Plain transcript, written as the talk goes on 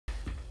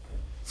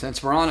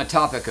Since we're on a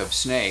topic of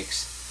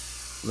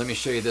snakes, let me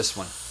show you this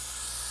one.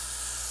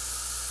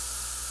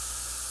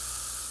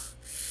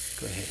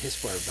 Go ahead, hiss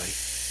for everybody.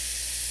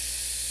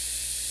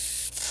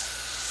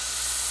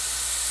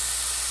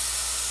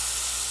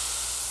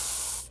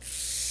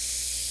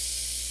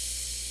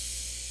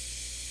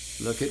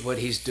 Look at what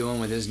he's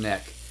doing with his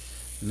neck.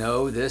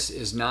 No, this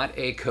is not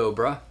a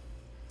cobra.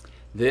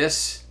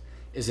 This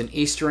is an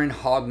eastern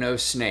hognose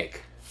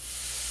snake.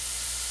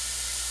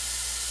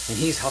 And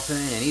he's huffing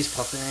and he's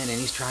puffing and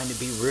he's trying to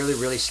be really,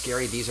 really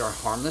scary. These are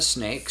harmless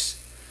snakes.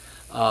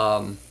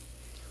 One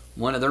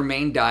of their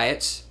main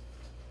diets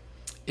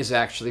is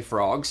actually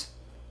frogs,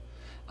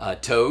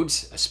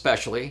 toads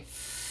especially.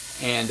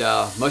 And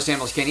most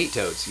animals can't eat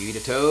toads. You eat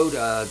a toad,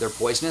 they're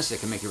poisonous.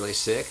 It can make you really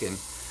sick and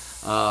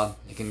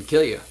it can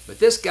kill you. But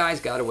this guy's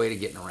got a way to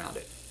getting around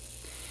it.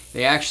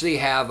 They actually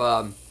have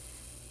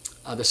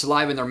the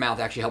saliva in their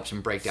mouth actually helps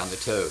them break down the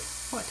toad.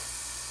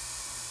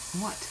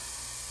 What?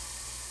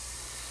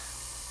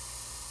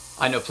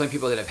 I know plenty of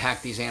people that have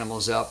hacked these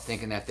animals up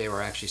thinking that they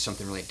were actually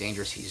something really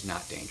dangerous. He's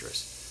not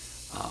dangerous.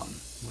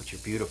 But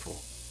you're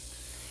beautiful.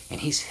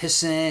 And he's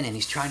hissing and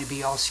he's trying to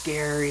be all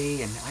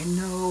scary. And I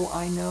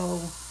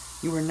know,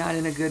 you are not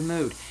in a good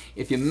mood.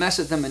 If you mess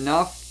with him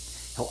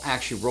enough, he'll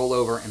actually roll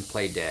over and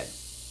play dead.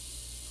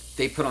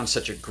 They put on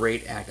such a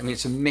great act. I mean,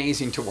 it's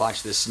amazing to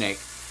watch this snake.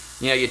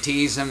 You know, you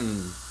tease him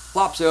and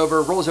flops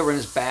over, rolls over in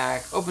his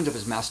back, opens up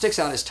his mouth, sticks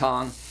out his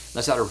tongue,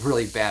 lets out a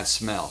really bad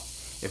smell.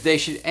 If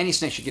any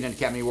snake should get into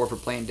captivity war for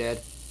playing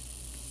dead,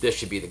 this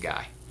should be the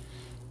guy.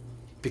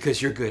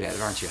 Because you're good at it,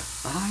 aren't you?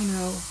 I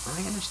know,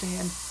 I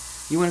understand.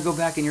 You want to go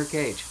back in your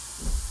cage.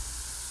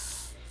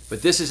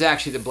 But this is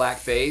actually the black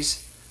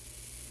phase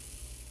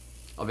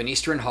of an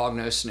eastern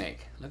hognose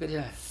snake. Look at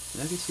that.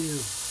 Look at you.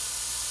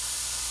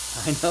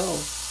 I know.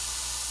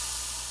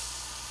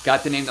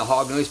 Got the name the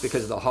Hognose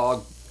because of the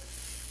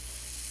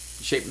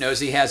hog-shaped nose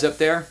he has up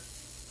there.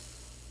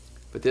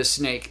 But this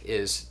snake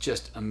is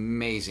just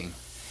amazing.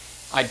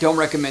 I don't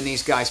recommend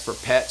these guys for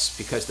pets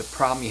because the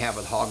problem you have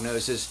with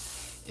hognoses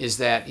is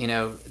that, you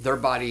know, their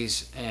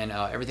bodies and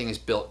everything is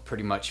built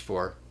pretty much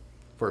for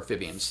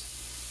amphibians.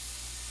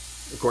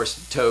 Of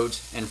course,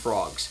 toads and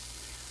frogs.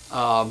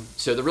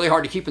 So they're really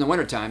hard to keep in the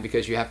wintertime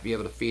because you have to be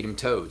able to feed them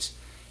toads.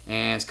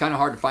 And it's kind of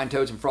hard to find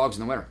toads and frogs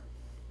in the winter.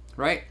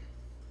 Right?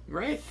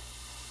 Right?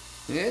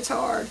 It's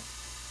hard.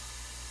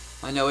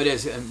 I know it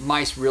is. And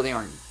mice really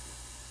aren't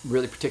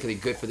really particularly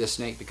good for this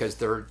snake because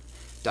their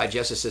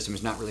digestive system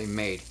is not really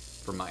made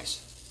for mice.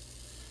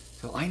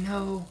 So I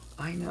know.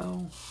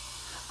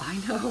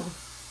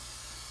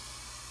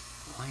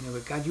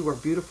 But God, you are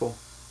beautiful.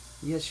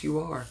 Yes, you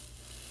are.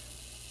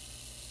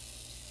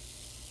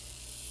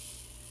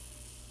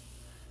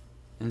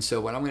 And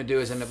so what I'm going to do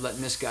is end up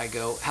letting this guy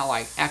go. How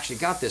I actually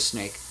got this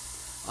snake.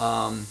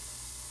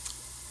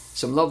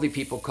 Some lovely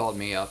people called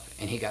me up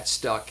and he got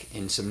stuck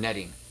in some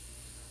netting.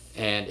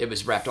 And it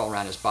was wrapped all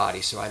around his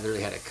body, so I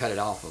literally had to cut it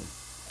off him.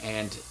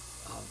 And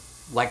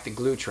like the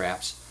glue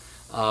traps,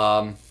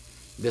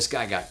 this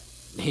guy got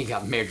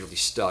majorly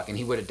stuck and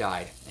he would have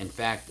died. In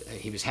fact,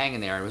 he was hanging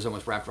there and it was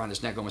almost wrapped around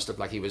his neck, almost looked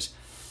like he was,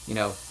 you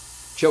know,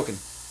 choking.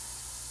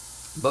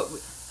 But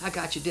I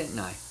got you, didn't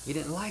I? You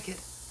didn't like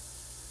it?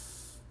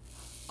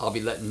 I'll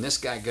be letting this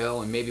guy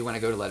go, and maybe when I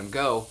go to let him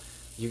go,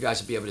 you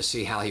guys will be able to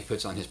see how he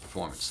puts on his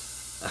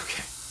performance.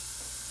 Okay.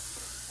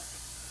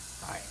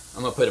 All right,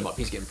 I'm going to put him up.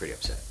 He's getting pretty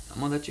upset. I'm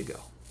going to let you go,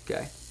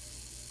 okay?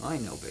 I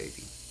know,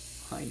 baby.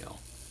 I know.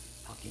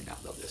 How can you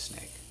not love this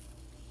snake?